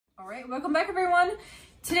Alright, welcome back everyone.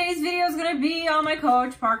 Today's video is going to be on my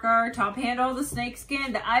Coach Parker top handle, the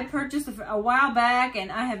snakeskin that I purchased a while back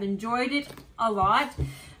and I have enjoyed it a lot.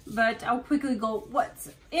 But I'll quickly go what's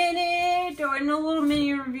in it, or in a little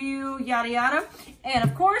mini review, yada yada. And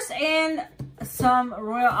of course, and some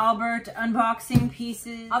Royal Albert unboxing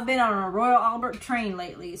pieces. I've been on a Royal Albert train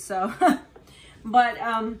lately, so. But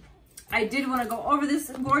I did want to go over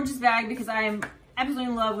this gorgeous bag because I am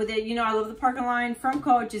absolutely in love with it. You know, I love the Parker line from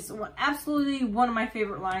Coach. It's absolutely one of my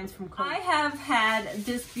favorite lines from Coach. I have had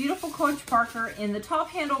this beautiful Coach Parker in the top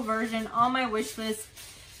handle version on my wish list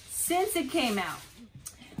since it came out.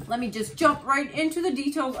 Let me just jump right into the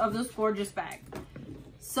details of this gorgeous bag.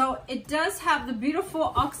 So it does have the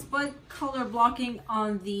beautiful oxblood color blocking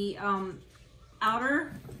on the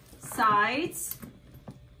outer sides.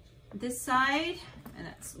 This side, and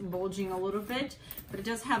that's bulging a little bit, but it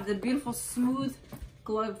does have the beautiful smooth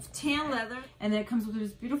glove tan leather, and then it comes with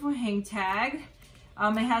this beautiful hang tag.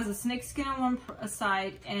 It has a snakeskin on one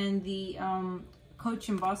side and the Coach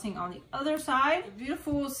embossing on the other side. A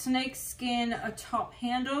beautiful snakeskin top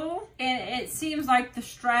handle, and it seems like the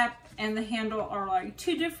strap and the handle are like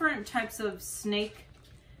two different types of snake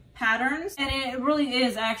patterns, and it really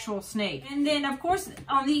is actual snake. And then of course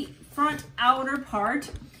on the front outer part,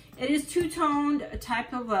 it is two-toned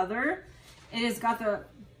type of leather. It has got the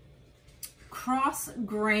cross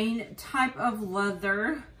grain type of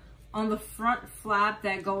leather on the front flap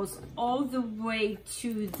that goes all the way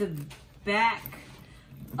to the back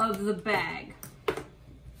of the bag.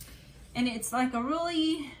 And it's like a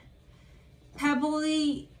really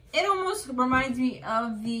pebbly, it almost reminds me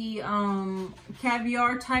of the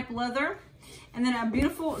caviar type leather. And then a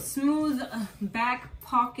beautiful smooth back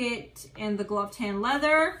pocket and the glove tan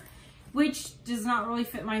leather, which does not really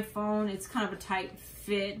fit my phone. It's kind of a tight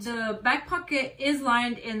fit. The back pocket is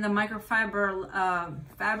lined in the microfiber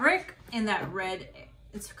fabric in that red.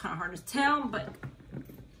 It's kind of hard to tell, but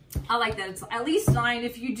I like that it's at least lined.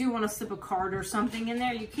 If you do want to slip a card or something in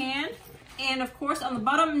there, you can. And of course on the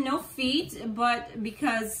bottom, no feet, but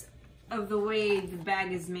because of the way the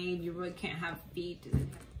bag is made, you really can't have feet.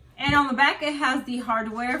 And on the back, it has the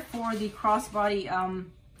hardware for the crossbody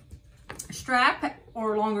strap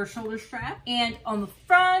or longer shoulder strap. And on the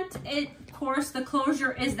front, of course, the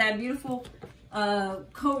closure is that beautiful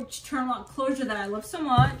Coach turn lock closure that I love so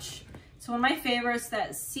much. It's one of my favorites,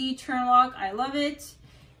 that C turn lock. I love it.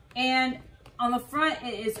 And on the front,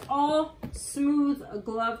 it is all smooth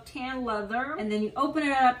glove tan leather. And then you open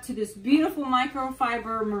it up to this beautiful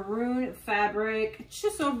microfiber maroon fabric. It's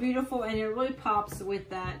just so beautiful, and it really pops with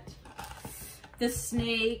that. The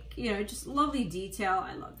snake, you know, just lovely detail.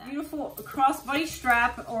 I love that. Beautiful crossbody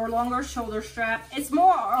strap or longer shoulder strap. It's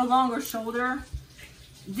more a longer shoulder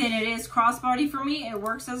than it is crossbody for me. It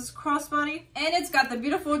works as crossbody. And it's got the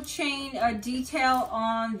beautiful chain detail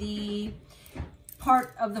on the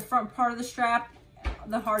part of the front part of the strap,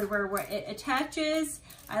 the hardware where it attaches.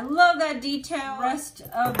 I love that detail. The rest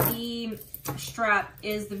of the strap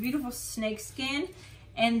is the beautiful snakeskin,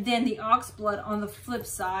 and then the oxblood on the flip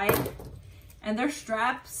side. And their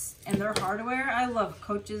straps and their hardware, I love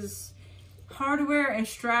Coach's hardware and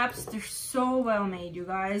straps. They're so well made, you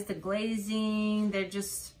guys. The glazing, they're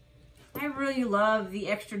just, I really love the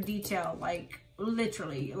extra detail, like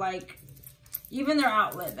literally, like even their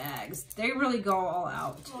outlet bags, they really go all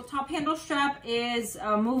out. So top handle strap is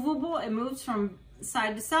movable. It moves from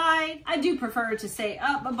side to side. I do prefer it to stay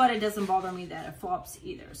up, but it doesn't bother me that it flops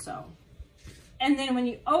either, so. And then when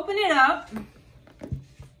you open it up,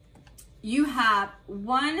 you have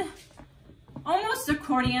one almost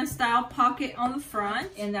accordion style pocket on the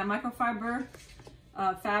front in that microfiber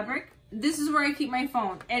fabric. This is where I keep my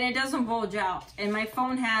phone, and it doesn't bulge out. And my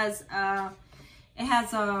phone has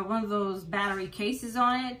one of those battery cases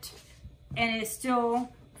on it, and it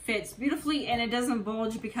still fits beautifully, and it doesn't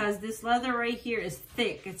bulge because this leather right here is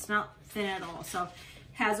thick. It's not thin at all. So it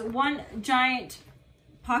has one giant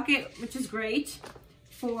pocket, which is great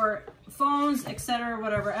for phones, etc.,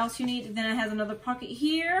 whatever else you need. Then it has another pocket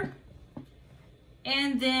here,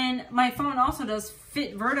 and then my phone also does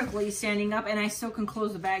fit vertically standing up, and I still can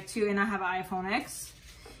close the bag too, and I have an iPhone X.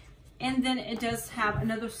 And then it does have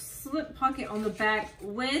another slip pocket on the back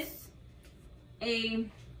with a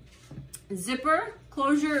zipper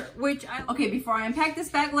closure, which okay, before I unpack this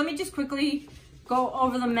bag, let me just quickly go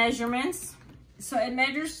over the measurements. So it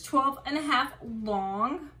measures 12.5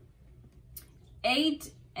 long,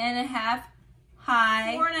 8.5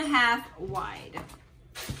 high, 4.5 wide.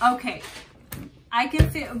 Okay, I can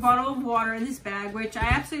fit a bottle of water in this bag, which I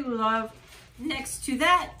absolutely love. Next to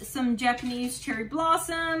that, some Japanese cherry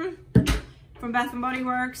blossom from Bath & Body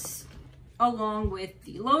Works. along with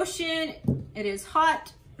the lotion. It is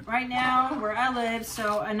hot right now where I live,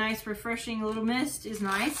 so a nice refreshing little mist is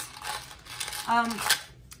nice.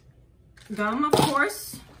 Gum, of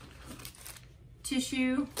course.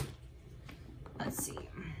 Tissue. Let's see.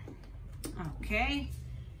 Okay.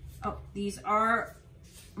 Oh, these are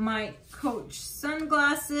my Coach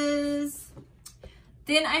sunglasses.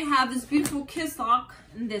 Then I have this beautiful kiss lock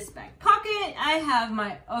in this back pocket. I have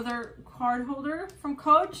my other card holder from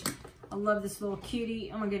Coach. I love this little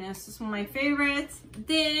cutie. Oh my goodness, this is one of my favorites.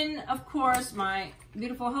 Then, of course, my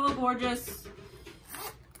beautiful Hello Gorgeous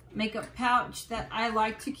makeup pouch that I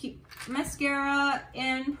like to keep mascara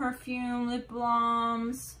and perfume, lip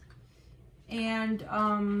balms, and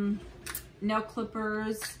nail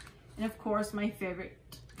clippers, and of course my favorite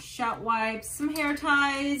shout wipes, some hair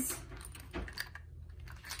ties.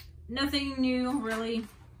 Nothing new really.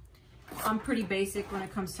 I'm pretty basic when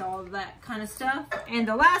it comes to all of that kind of stuff. And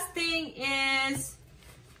the last thing is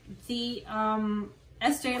the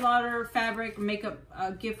Estee Lauder fabric makeup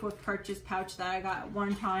gift with purchase pouch that I got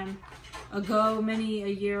one time ago, many a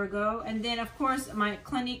year ago. And then of course my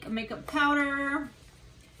Clinique makeup powder,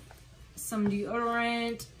 some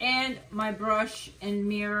deodorant, and my brush and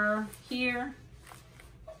mirror here.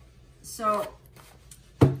 So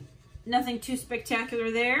nothing too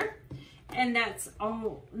spectacular there. And that's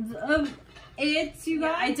all of it, you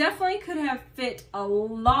guys. I definitely could have fit a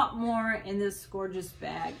lot more in this gorgeous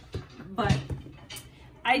bag, but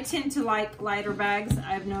I tend to like lighter bags.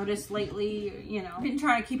 I've noticed lately, you know, I've been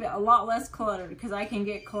trying to keep it a lot less cluttered because I can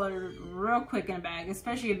get cluttered real quick in a bag,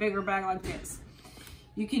 especially a bigger bag like this.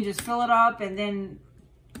 You can just fill it up, and then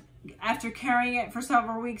after carrying it for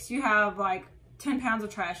several weeks, you have like 10 pounds of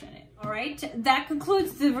trash in it. All right, that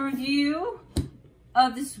concludes the review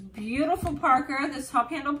of this beautiful Parker, this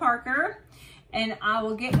top handle Parker, and I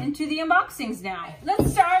will get into the unboxings now.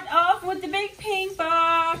 Let's start off with the big pink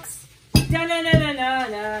box. Royal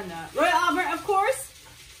Albert, of course,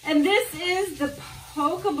 and this is the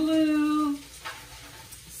polka blue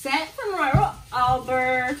set from Royal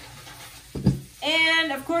Albert,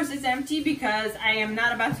 and of course it's empty because I am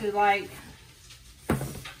not about to like.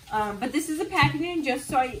 But this is the packaging, just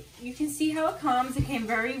so you can see how it comes. It came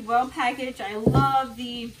very well packaged. I love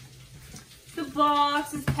the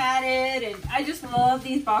box is padded, and I just love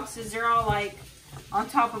these boxes. They're all like on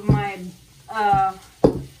top of my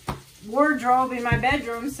wardrobe in my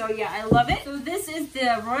bedroom. So yeah, I love it. So this is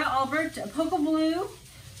the Royal Albert Polka Blue,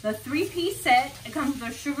 the 3-piece set. It comes with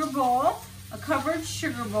a sugar bowl, a covered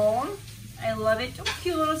sugar bowl. I love it. Oh,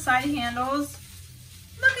 cute little side handles.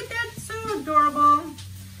 Look at that, so adorable.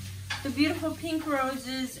 The beautiful pink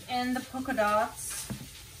roses and the polka dots.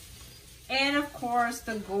 And of course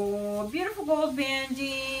the gold, beautiful gold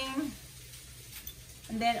banding.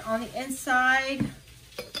 And then on the inside,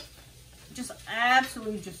 just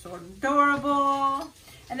absolutely just so adorable.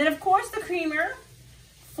 And then of course the creamer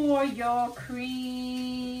for your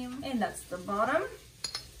cream. And that's the bottom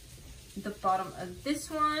of this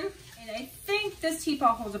one. And I think this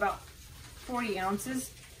teapot holds about 40 ounces.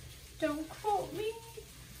 Don't quote me.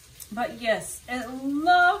 But yes, I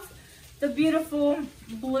love the beautiful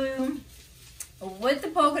blue with the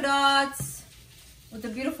polka dots, with the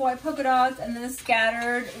beautiful white polka dots, and then the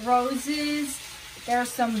scattered roses. There are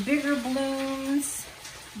some bigger blooms.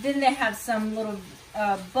 Then they have some little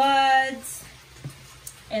buds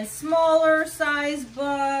and smaller size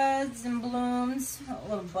buds and blooms. A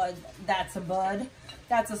little bud, that's a bud.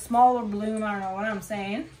 That's a smaller bloom. I don't know what I'm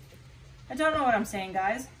saying. I don't know what I'm saying,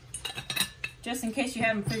 guys. Just in case you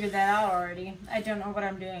haven't figured that out already. I don't know what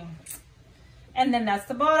I'm doing. And then that's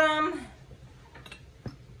the bottom.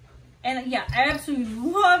 And yeah, I absolutely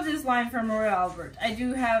love this line from Royal Albert. I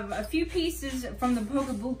do have a few pieces from the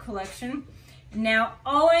Polka Blue collection. Now,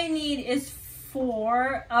 all I need is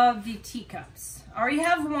 4 of the teacups. I already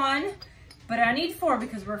have 1, but I need 4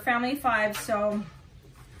 because we're a family of 5, so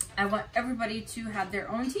I want everybody to have their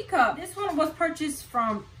own teacup. This one was purchased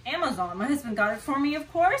from Amazon. My husband got it for me,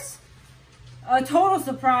 of course. A total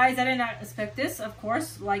surprise. I did not expect this, of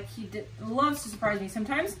course, like he loves to surprise me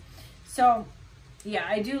sometimes. So yeah,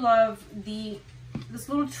 I do love this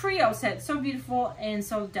little trio set. So beautiful and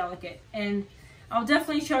so delicate. And I'll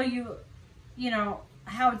definitely show you, you know,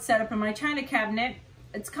 how it's set up in my china cabinet.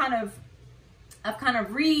 It's I've kind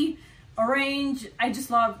of rearranged. I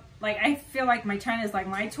just love, like, I feel like my china is like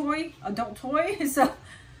my toy, adult toy. So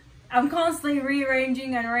I'm constantly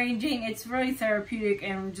rearranging and arranging. It's really therapeutic,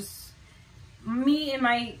 and just me and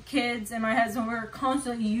my kids and my husband, we're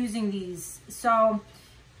constantly using these. So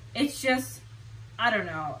it's just, I don't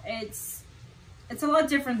know, it's a lot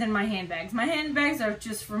different than my handbags. My handbags are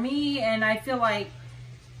just for me, and I feel like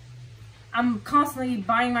I'm constantly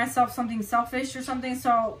buying myself something selfish or something.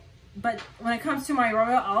 So, but when it comes to my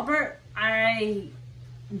Royal Albert,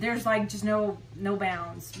 there's like just no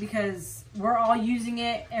bounds, because we're all using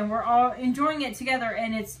it and we're all enjoying it together,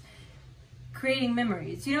 and it's creating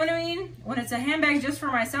memories. You know what I mean? When it's a handbag just for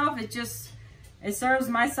myself, it serves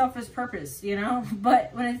my selfish purpose, you know?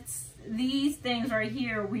 But when it's these things right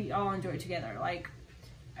here, we all enjoy it together. Like,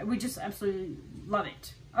 we just absolutely love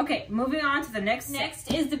it. Okay, moving on to the next.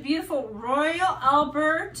 Next is the beautiful Royal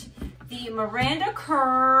Albert, the Miranda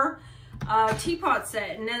Kerr teapot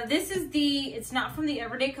set. Now this is it's not from the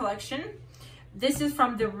Everyday collection. This is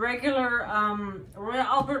from the regular Royal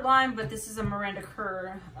Albert line, but this is a Miranda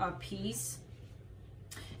Kerr piece.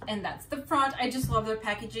 And that's the front. I just love their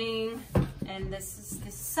packaging. And this is the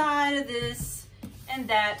side of this and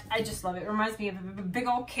that. I just love it. It reminds me of a big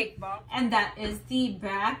old cake box. And that is the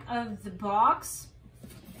back of the box.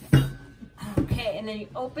 Okay, and then you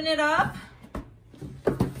open it up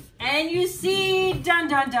and you see, dun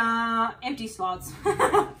dun dun, empty slots.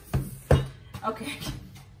 Okay.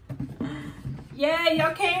 Yeah,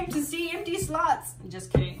 y'all came to see empty slots.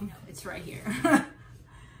 Just kidding. It's right here.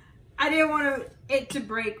 I didn't want it to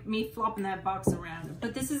break me flopping that box around.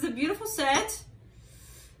 But this is a beautiful set.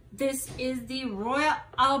 This is the Royal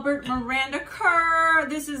Albert Miranda Kerr.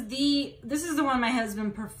 This is the one my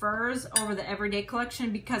husband prefers over the Everyday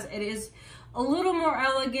collection, because it is a little more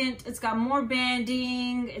elegant. It's got more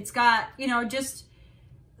banding. It's got, you know, just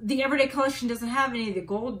the Everyday collection doesn't have any of the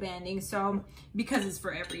gold banding, so because it's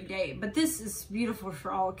for every day. But this is beautiful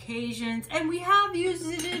for all occasions, and we have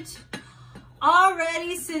used it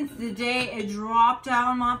already since the day it dropped out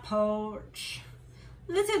on my porch.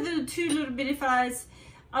 Look at the two little bitty flies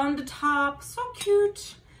on the top, so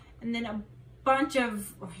cute. And then a bunch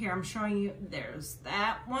of, here I'm showing you, there's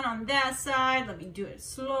that one on that side. Let me do it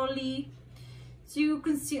slowly so you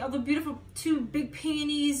can see all the beautiful two big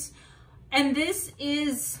peonies. And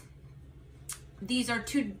these are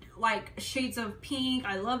two like shades of pink.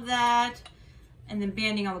 I love that. And then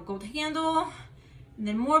banding on the gold handle. And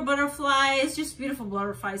then more butterflies, just beautiful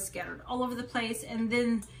butterflies scattered all over the place. And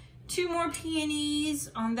then two more peonies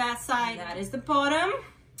on that side. That is the bottom.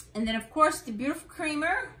 And then of course the beautiful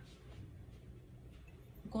creamer.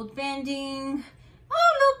 Gold banding.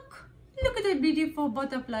 Oh, look at the beautiful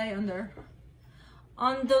butterfly on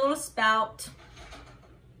the little spout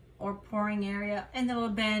or pouring area, and the little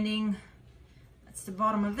banding. That's the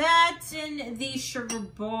bottom of that. And the sugar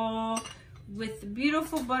bowl with the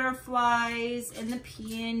beautiful butterflies and the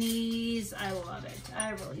peonies. I love it.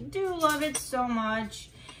 I really do love it so much.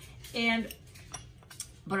 And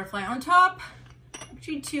butterfly on top.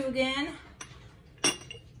 Actually two again.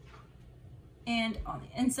 And on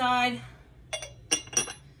the inside,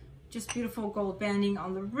 just beautiful gold banding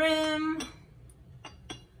on the rim.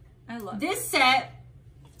 I love this set.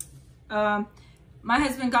 My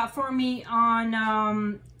husband got for me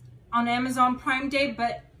on Amazon Prime Day,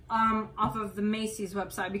 but off of the Macy's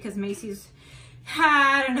website, because Macy's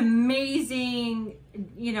had an amazing,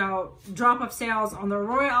 you know, drop of sales on the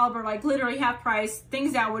Royal Albert, like literally half price,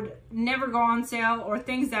 things that would never go on sale or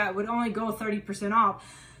things that would only go 30% off.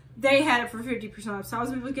 They had it for 50% off. So I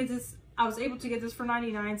was able to get this. I was able to get this for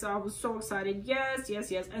 $99. So I was so excited. Yes,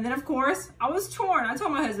 yes, yes. And then of course I was torn. I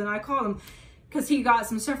told my husband, I called him because he got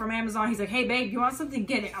some stuff from Amazon. He's like, hey babe, you want something?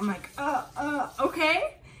 Get it. I'm like,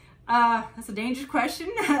 okay. That's a dangerous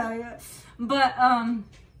question. But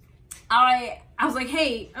I was like,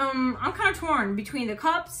 hey, I'm kind of torn between the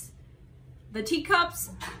cups, the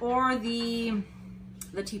teacups, or the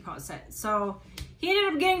teapot set. So he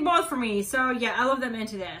ended up getting both for me. So yeah, I love that man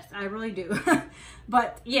to death. I really do.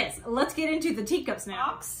 But yes, let's get into the teacups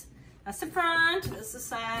now. That's the front, that's the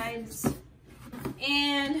sides,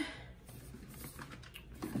 and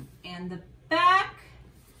the back,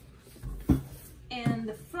 and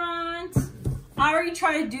the front. I already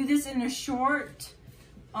tried to do this in a short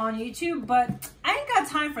on YouTube, but I ain't got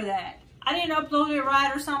time for that. I didn't upload it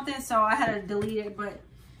right or something, so I had to delete it, but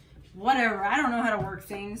whatever. I don't know how to work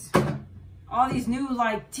things. All these new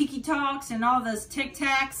like Tiki Talks and all this Tic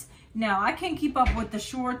Tacs. No, I can't keep up with the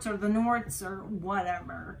shorts or the Norts or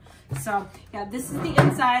whatever. So yeah, this is the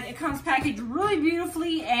inside. It comes packaged really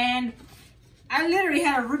beautifully, and I literally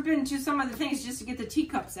had to rip into some of the things just to get the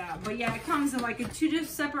teacups out. But yeah, it comes in like a two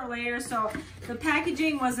separate layers. So the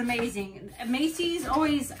packaging was amazing. At Macy's,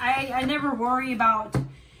 always, I never worry about,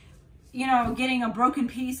 you know, getting a broken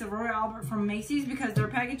piece of Royal Albert from Macy's because their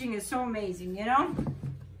packaging is so amazing, you know?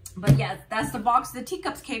 But yeah, that's the box the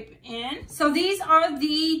teacups came in. So these are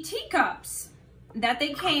the teacups that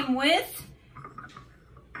they came with.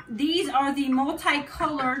 these are the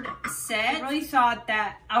multicolored set. I really thought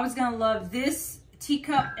that I was gonna love this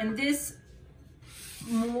teacup and this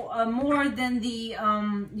more than the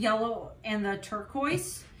yellow and the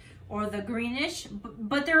turquoise or the greenish,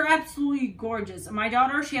 but they're absolutely gorgeous. My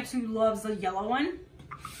daughter, she absolutely loves the yellow one.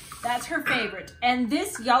 That's her favorite. And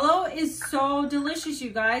this yellow is so delicious,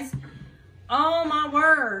 you guys. Oh my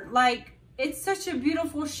word. Like, it's such a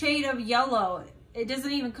beautiful shade of yellow. It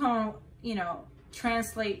doesn't even come, you know,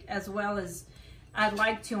 translate as well as I'd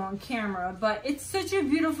like to on camera, but it's such a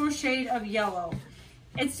beautiful shade of yellow.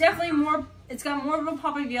 It's definitely more, it's got more of a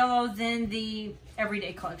pop of yellow than the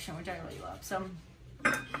Everyday collection, which I really love. So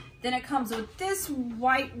then it comes with this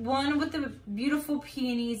white one with the beautiful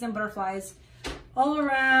peonies and butterflies all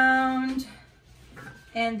around,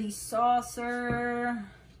 and the saucer.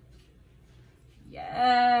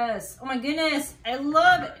 Yes. Oh my goodness. I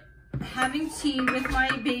love having tea with my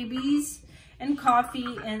babies and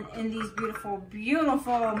coffee and these beautiful,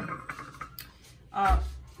 beautiful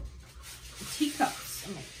teacups.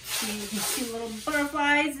 You can see little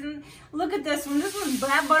butterflies, and look at this one. This one,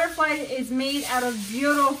 that butterfly is made out of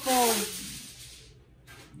beautiful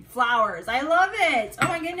flowers. I love it. Oh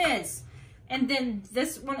my goodness. And then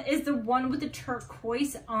this one is the one with the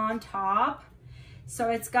turquoise on top. So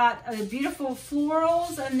it's got a beautiful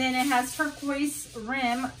florals, and then it has turquoise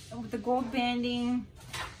rim with the gold banding.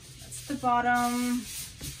 That's the bottom.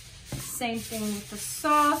 Same thing with the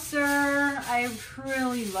saucer. I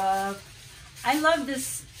love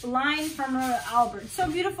this line from Albert.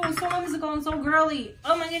 So beautiful, so whimsical, and so girly.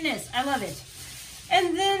 Oh my goodness, I love it.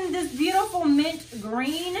 And then this beautiful mint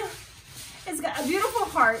green. It's got a beautiful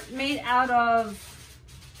heart made out of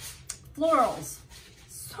florals.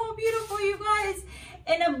 So beautiful, you guys.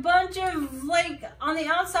 And a bunch of, like, on the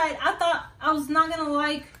outside, I thought I was not gonna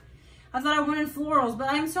like, I thought I wanted florals, but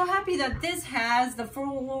I'm so happy that this has the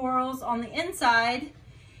florals on the inside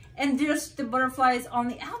and just the butterflies on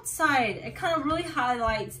the outside. It kind of really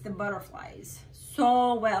highlights the butterflies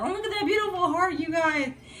so well. And look at that beautiful heart, you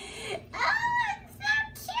guys. Oh, it's so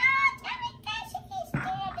cute. Oh my gosh, I can't stand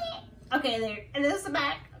it. Okay, there. And this is the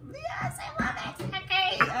back. Yes, I love it.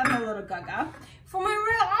 Okay, I'm a little gaga. For my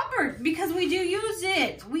Royal Albert, because we do use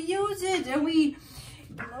it. We use it, and we,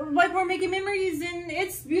 like, we're making memories, and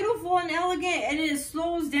it's beautiful and elegant, and it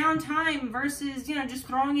slows down time versus, you know, just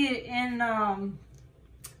throwing it in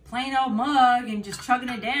plain old mug and just chugging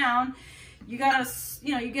it down. You gotta,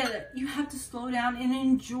 you know, you have to slow down and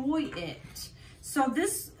enjoy it. So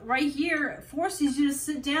this right here forces you to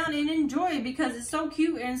sit down and enjoy it because it's so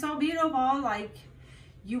cute and so beautiful. Like,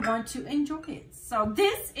 you want to enjoy it. So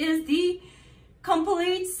this is the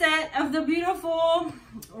complete set of the beautiful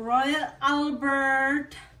Royal Albert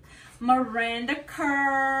Miranda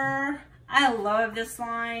Kerr. I love this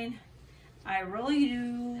line. I really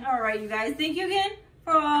do. All right, you guys. Thank you again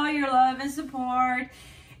for all your love and support.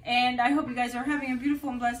 And I hope you guys are having a beautiful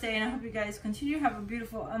and blessed day. And I hope you guys continue to have a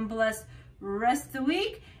beautiful and blessed rest of the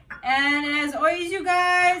week. And as always, you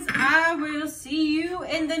guys, I will see you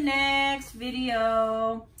in the next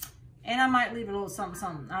video. And I might leave a little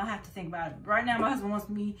something. I'll have to think about it. Right now, my husband wants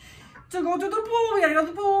me to go to the pool. We gotta go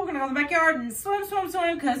to the pool. We're gonna go to the backyard and swim,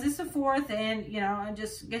 because it's the 4th. And, you know, I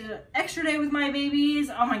just get an extra day with my babies.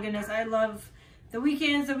 Oh my goodness, I love the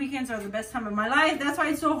weekends. The weekends are the best time of my life. That's why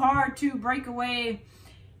it's so hard to break away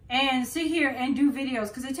and sit here and do videos.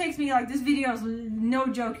 Because it takes me, like, this video is no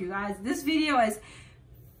joke, you guys. This video is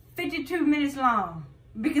 52 minutes long.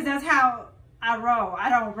 Because that's how I roll. I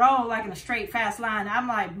don't roll like in a straight fast line. I'm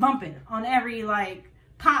like bumping on every like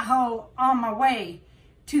pothole on my way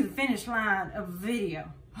to the finish line of a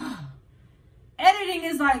video. Editing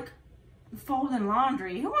is like folding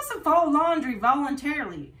laundry. Who wants to fold laundry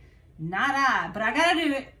voluntarily? Not I, but I gotta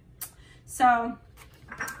do it. So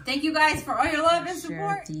thank you guys for all your love and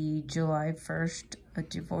support. The July 1st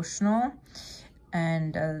devotional,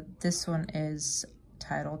 and this one is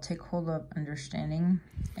titled Take Hold of Understanding,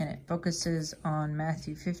 and it focuses on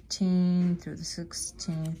Matthew 15 through the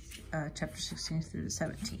 16th, chapter 16 through the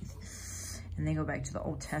 17th. And they go back to the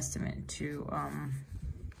Old Testament to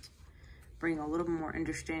bring a little more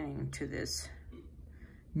understanding to this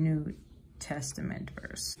New Testament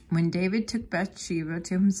verse. When David took Bathsheba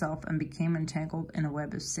to himself and became entangled in a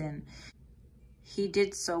web of sin, he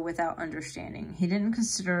did so without understanding. He didn't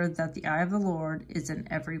consider that the eye of the Lord is in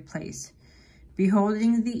every place,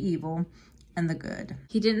 beholding the evil and the good.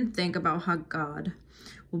 He didn't think about how God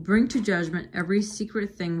will bring to judgment every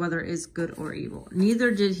secret thing, whether it is good or evil. Neither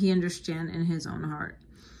did he understand in his own heart.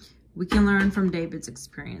 We can learn from David's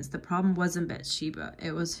experience. The problem wasn't Bathsheba,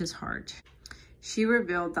 it was his heart. She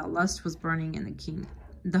revealed that lust was burning in the king.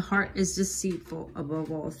 The heart is deceitful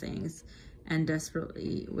above all things and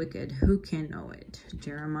desperately wicked. Who can know it?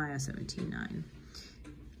 Jeremiah 17:9.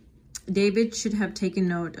 David should have taken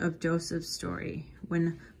note of Joseph's story.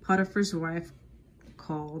 When Potiphar's wife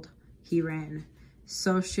called, he ran.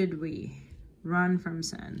 So should we run from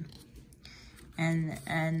sin.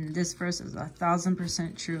 And this verse is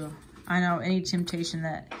 1,000% true. I know any temptation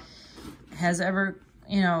that has ever,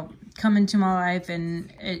 come into my life,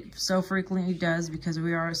 and it so frequently does because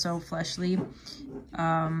we are so fleshly,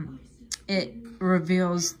 it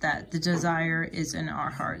reveals that the desire is in our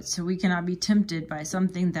hearts. So we cannot be tempted by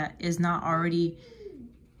something that is not already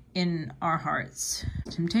in our hearts.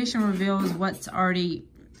 Temptation reveals what's already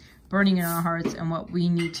burning in our hearts and what we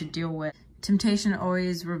need to deal with. Temptation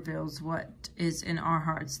always reveals what is in our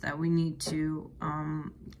hearts that we need to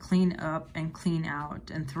clean up and clean out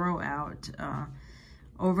and throw out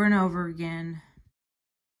over and over again.